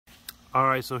All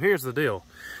right, so here's the deal.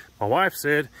 My wife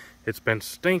said it's been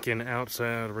stinking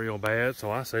outside real bad,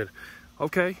 so I said,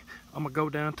 okay, I'm gonna go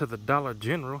down to the Dollar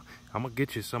General. I'm gonna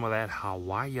get you some of that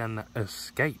Hawaiian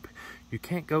Escape. You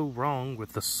can't go wrong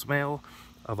with the smell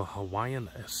of a Hawaiian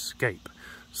Escape.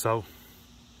 So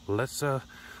let's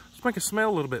make it smell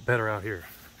a little bit better out here.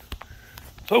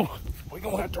 So we're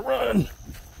gonna have to run.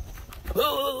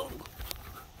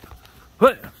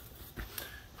 But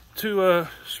to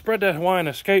spread that Hawaiian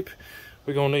Escape,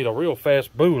 we're gonna need a real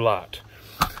fast boo light.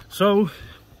 So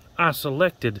I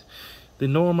selected the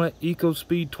Norma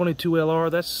EcoSpeed 22LR.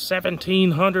 That's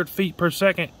 1700 feet per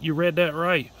second. You read that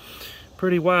right.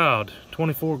 Pretty wild.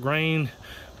 24 grain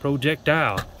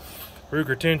projectile. Ruger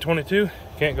 1022.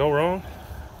 Can't go wrong.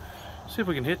 See if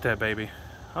we can hit that baby.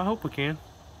 I hope we can.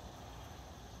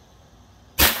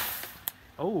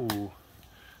 Oh,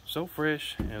 so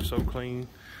fresh and so clean,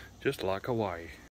 just like Hawaii.